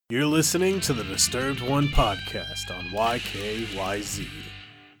You're listening to the Disturbed One podcast on YKYZ.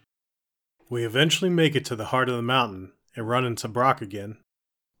 We eventually make it to the heart of the mountain and run into Brock again.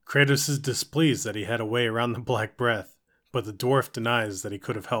 Kratos is displeased that he had a way around the Black Breath, but the dwarf denies that he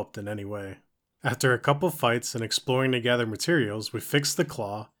could have helped in any way. After a couple fights and exploring to gather materials, we fix the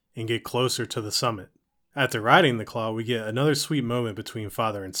claw and get closer to the summit. After riding the claw, we get another sweet moment between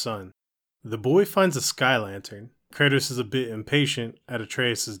father and son. The boy finds a sky lantern. Kratos is a bit impatient at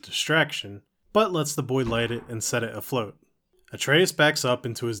Atreus' distraction, but lets the boy light it and set it afloat. Atreus backs up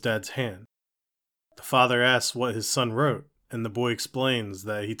into his dad's hand. The father asks what his son wrote, and the boy explains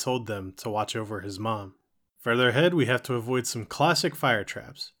that he told them to watch over his mom. Further ahead, we have to avoid some classic fire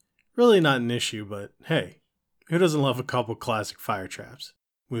traps. Really not an issue, but hey, who doesn't love a couple classic fire traps?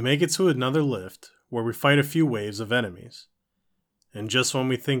 We make it to another lift, where we fight a few waves of enemies. And just when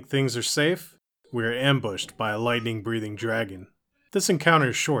we think things are safe, we are ambushed by a lightning-breathing dragon. This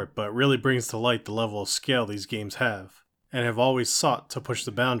encounter is short, but really brings to light the level of scale these games have, and have always sought to push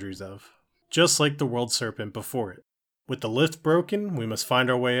the boundaries of, just like the World Serpent before it. With the lift broken, we must find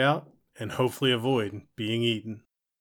our way out, and hopefully avoid being eaten.